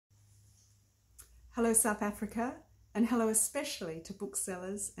Hello South Africa, and hello especially to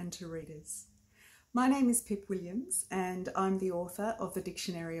booksellers and to readers. My name is Pip Williams and I'm the author of the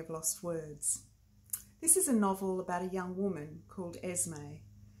Dictionary of Lost Words. This is a novel about a young woman called Esme,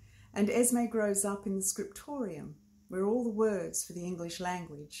 and Esme grows up in the Scriptorium, where all the words for the English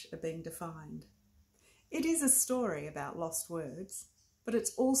language are being defined. It is a story about lost words, but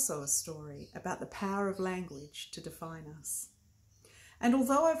it's also a story about the power of language to define us. And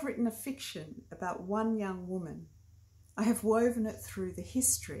although I've written a fiction about one young woman, I have woven it through the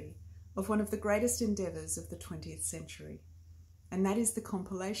history of one of the greatest endeavours of the 20th century, and that is the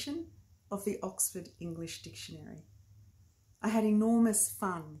compilation of the Oxford English Dictionary. I had enormous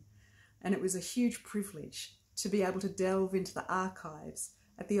fun, and it was a huge privilege to be able to delve into the archives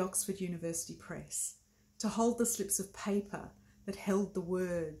at the Oxford University Press, to hold the slips of paper that held the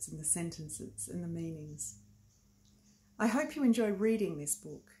words and the sentences and the meanings. I hope you enjoy reading this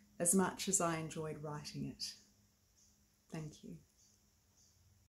book as much as I enjoyed writing it. Thank you.